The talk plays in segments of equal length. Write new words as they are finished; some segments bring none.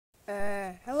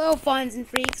Hello, Fawns and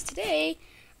Freaks. Today,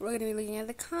 we're going to be looking at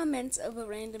the comments of a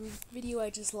random video I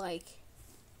just like.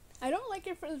 I don't like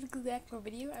it for the exact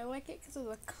video. I like it because of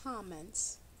the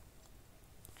comments.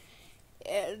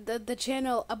 The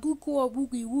channel Abuku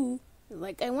Abuki Woo.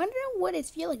 Like, I wonder what it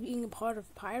feels like being a part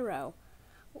of Pyro.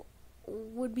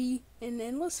 Would be an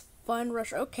endless fun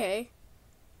rush. Okay.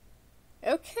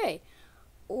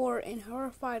 Or an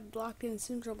horrified locked-in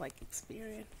syndrome-like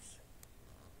experience.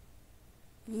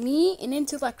 Me, an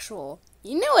intellectual.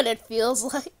 You know what it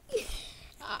feels like.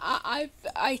 I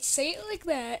say it like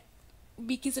that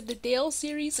because of the Dale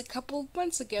series a couple of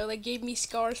months ago that gave me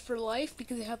scars for life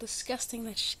because of how disgusting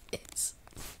that shit is.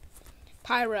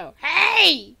 Pyro.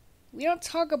 Hey! We don't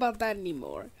talk about that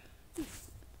anymore.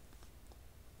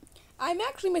 I'm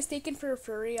actually mistaken for a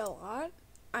furry a lot.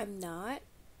 I'm not.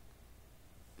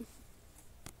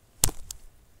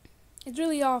 It's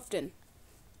really often.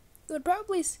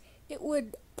 It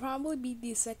would probably be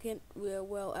the second,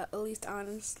 well, at least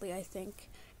honestly, I think,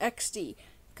 XD.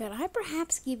 Could I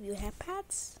perhaps give you head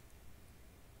pats?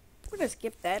 We're gonna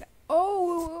skip that.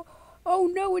 Oh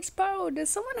no, it's Pyro. Does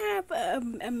someone have a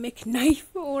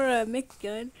McKnife or a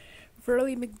McGun?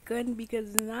 Preferably McGun,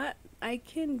 because not, I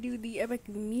can do the epic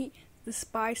meet the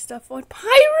spy stuff on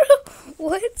Pyro.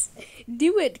 What?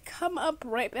 Do it. Come up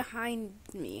right behind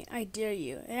me. I dare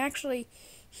you. And actually,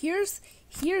 here's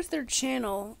their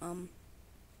channel.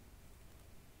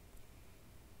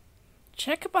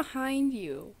 Check behind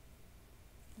you.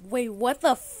 Wait, what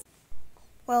the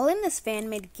Well, in this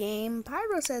fan-made game,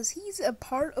 Pyro says he's a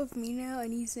part of me now,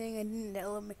 and he's saying I didn't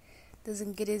element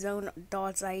doesn't get his own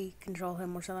thoughts, I control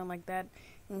him, or something like that.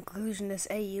 Inclusion, this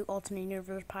AU, alternate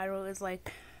universe, Pyro is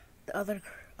like the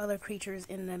other creatures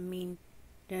in the mean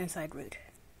genocide route.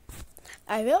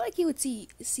 I feel like you would see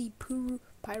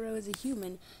Pyro as a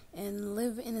human and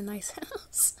live in a nice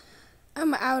house.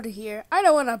 I'm out of here. I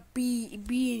don't want to be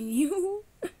in you.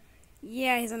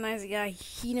 Yeah, he's a nice guy.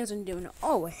 He knows what I'm doing.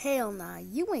 Oh, hell nah.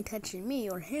 You ain't touching me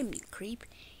or him, you creep.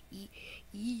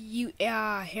 You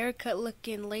haircut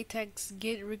looking latex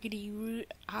get rickety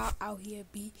out here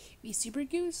be super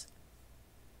goose.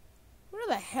 Where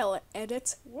the hell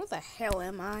edit? Where the hell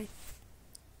am I?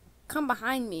 Come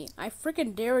behind me. I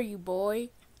freaking dare you, boy.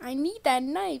 I need that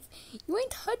knife. You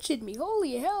ain't touching me.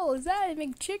 Holy hell, is that a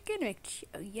McChicken?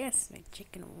 Yes,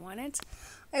 McChicken want it.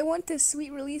 I want the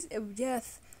sweet release of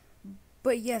death.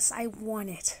 But yes, I want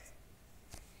it.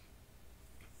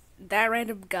 That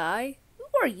random guy? Who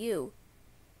are you?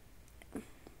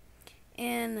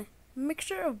 And make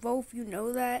sure of both you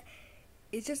know that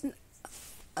it's just an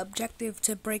objective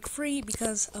to break free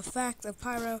because of fact of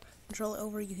Pyro control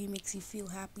over you. He makes you feel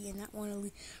happy and not want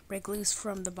to break loose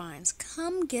from the binds.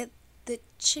 Come get the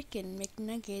chicken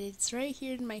McNugget. It's right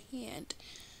here in my hand.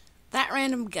 That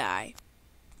random guy.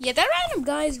 Yeah, that random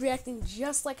guy is reacting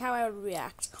just like how I would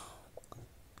react.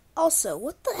 Also,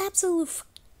 what the absolute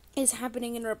is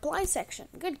happening in the reply section?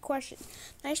 Good question.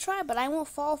 Nice try, but I won't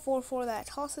fall for that.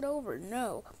 Toss it over.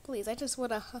 No, please. I just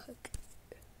want a hug.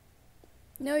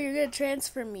 No, you're gonna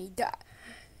transfer me.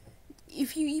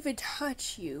 If you even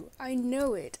touch you, I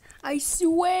know it. I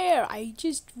swear. I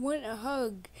just want a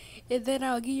hug, and then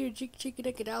I'll give you a chicken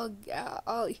nugget.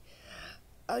 I'll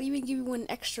even give you one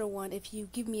extra one if you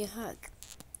give me a hug.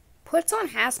 Puts on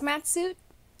hazmat suit.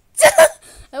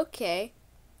 Okay.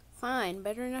 Fine,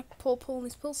 better not pull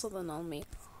this pill something on me.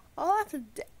 All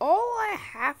I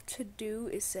have to do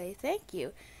is say thank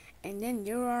you, and then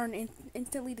you are an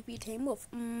instantly defeat Tame Wolf.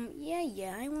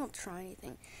 Yeah, I won't try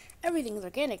anything. Everything is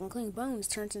organic, including bones,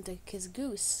 turns into his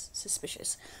goose.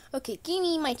 Suspicious. Okay, give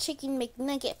me my chicken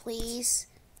McNugget, please.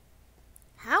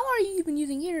 How are you even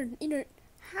using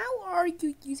How are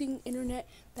you using internet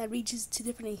that reaches to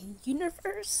different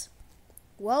universe?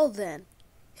 Well then.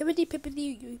 Hippity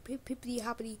pippity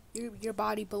hoppity, your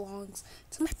body belongs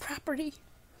to my property.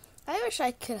 I wish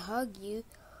I could hug you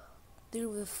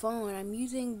through the phone I'm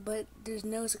using, but there's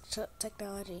no such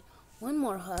technology. One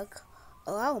more hug.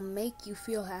 Oh, I'll make you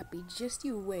feel happy. Just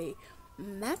you wait.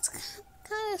 That's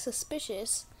kind of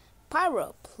suspicious.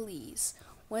 Pyro, please.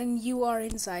 When you are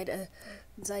inside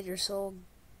your soul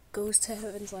goes to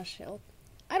heaven/hell.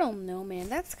 I don't know, man.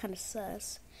 That's kind of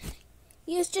sus.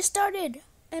 You just started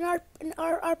an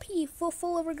RP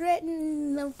full of regret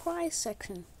in the prize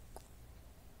section.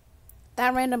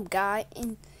 That random guy,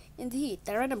 indeed,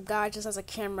 that random guy just has a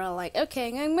camera like, okay,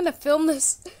 I'm gonna film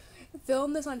this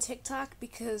on TikTok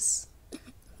because,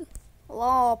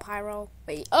 lol, Pyro.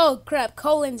 Wait, oh crap,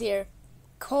 Colin's here.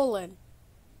 Colin.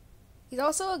 He's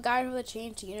also a guy from the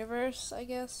Changed Universe, I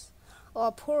guess.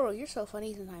 Oh, Poro, you're so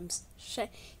funny sometimes. And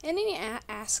then he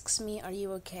asks me, are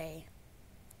you okay?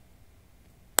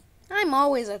 I'm I'm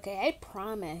always okay, I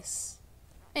promise.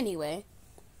 Anyway,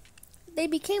 they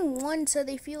became one so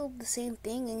they feel the same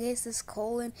thing. In case this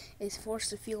colon is forced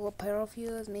to feel what Pyro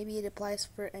feels, maybe it applies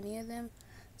for any of them.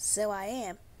 So I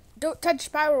am. Don't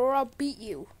touch Pyro or I'll beat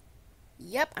you.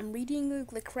 Yep, I'm reading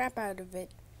the crap out of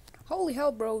it. Holy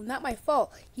hell, bro, not my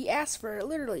fault. He asked for it,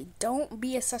 literally. Don't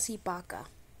be a sussy baka.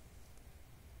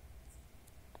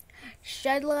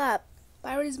 Shut up.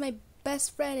 Pyro is my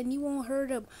best friend and you won't hurt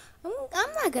him.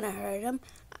 I'm not gonna hurt him.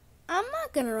 I'm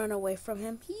not gonna run away from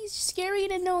him. He's scary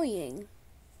and annoying.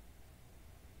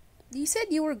 You said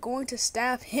you were going to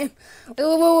stab him.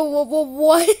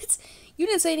 What? You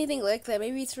didn't say anything like that.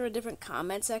 Maybe it's from a different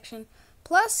comment section.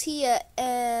 Plus, he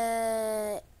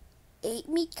ate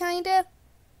me, kinda.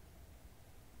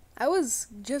 I was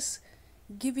just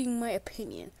giving my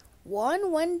opinion.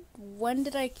 One, when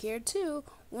did I care? Two,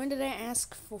 when did I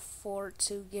ask for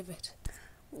to give it?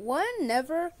 One,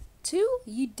 never. Two,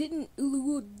 you didn't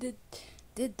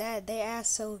did that. They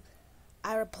asked, so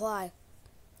I reply.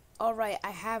 Alright, I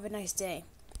have a nice day.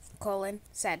 Colon,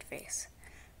 sad face.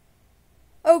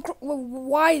 Oh,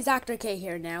 why is Dr. K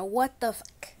here now? What the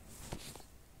fuck?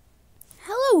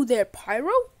 Hello there,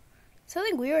 Pyro.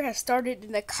 Something weird has started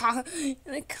in the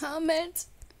comments.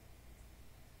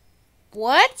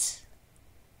 What?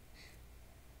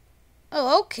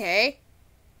 Oh, okay.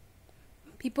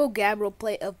 People gab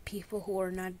roleplay of people who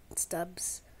are not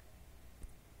stubs.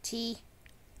 T.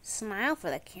 Smile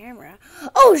for the camera.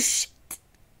 Oh, shit!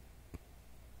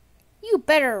 You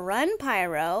better run,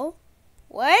 Pyro.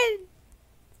 What?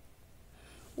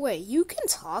 Wait, you can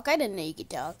talk? I didn't know you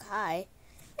could talk. Hi.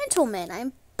 Gentlemen,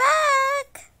 I'm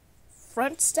back!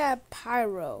 Front stab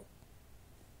Pyro.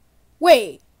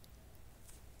 Wait.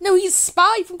 No, he's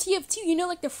Spy from TF2. You know,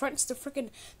 like the face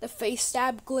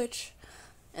stab glitch.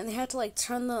 And they had to like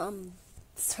turn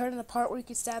the part where you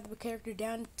could stab the character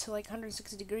down to like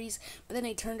 160 degrees, but then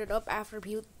they turned it up after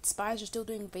spies are still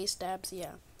doing face stabs.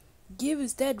 Yeah.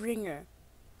 Gibbs Dead Ringer.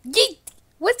 Yeet!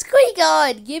 What's going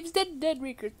on? Gibbs Dead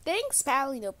Ringer. Thanks,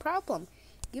 Pally. No problem.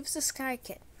 Gives the Sky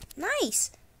Kit.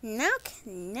 Nice. Now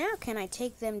can I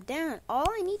take them down? All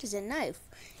I need is a knife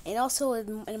and also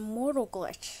an immortal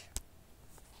glitch.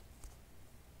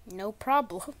 No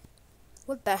problem.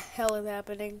 What the hell is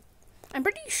happening? I'm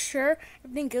pretty sure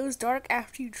everything goes dark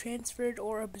after you transferred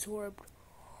or absorbed.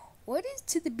 What is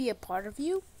to be a part of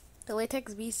you? The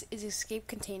latex beast is escape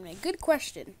containment. Good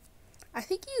question. I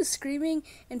think he is screaming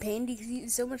in pain because he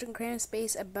is so much in cramped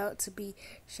space about to be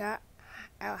shot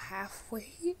out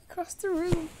halfway across the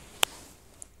room.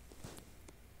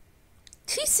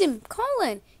 Tease him,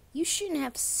 Colin. You shouldn't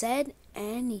have said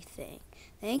anything.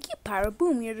 Thank you, Pyro.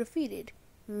 Boom, you're defeated.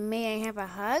 May I have a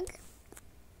hug?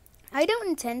 I don't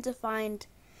intend to find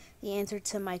the answer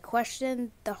to my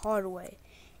question the hard way.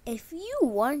 If you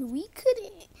want, we could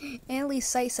analyze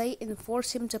sight and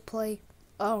force him to play.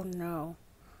 Oh no.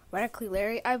 Radically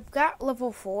Larry, I've got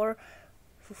level 4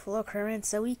 for flow current,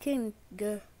 so we can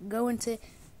go into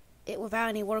it without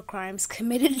any war crimes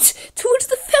committed towards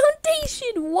the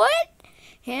Foundation. What?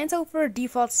 Hands over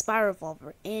default spy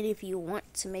revolver, and if you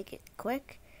want to make it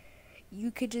quick,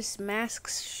 you could just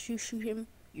shoot him.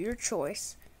 Your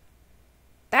choice.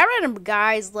 That random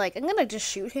guy's like, I'm gonna just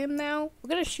shoot him now. We're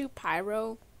gonna shoot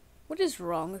Pyro. What is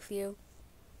wrong with you?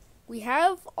 We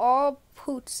have all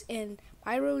poots and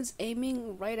Pyro's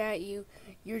aiming right at you.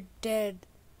 You're dead.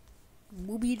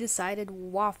 Booby decided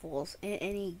waffles.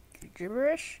 Any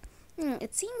gibberish?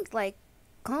 It seems like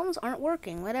comms aren't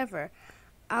working. Whatever.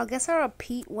 I guess I'll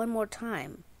repeat one more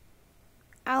time.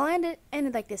 I'll end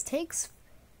it like this. Takes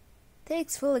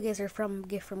Fulligazer from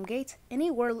Gate. Any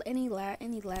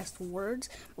last words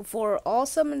before all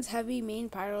summons heavy main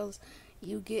pyros?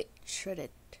 You get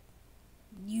shredded.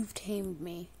 You've tamed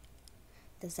me.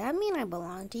 Does that mean I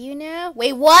belong to you now?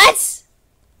 Wait, what?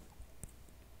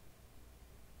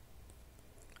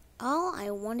 All I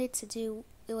wanted to do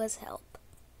was help.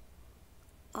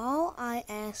 All I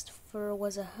asked for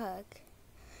was a hug.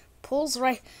 Pulls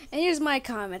right, and here's my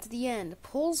comment at the end.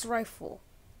 Pulls rifle.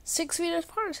 6 feet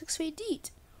apart, 6 feet deep.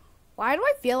 Why do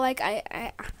I feel like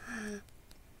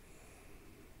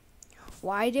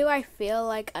why do I feel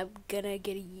like I'm gonna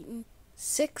get eaten?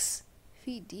 6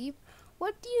 feet deep?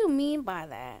 What do you mean by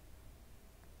that?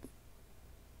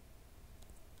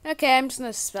 Okay, I'm just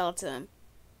gonna spell it to him.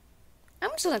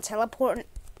 I'm just gonna teleport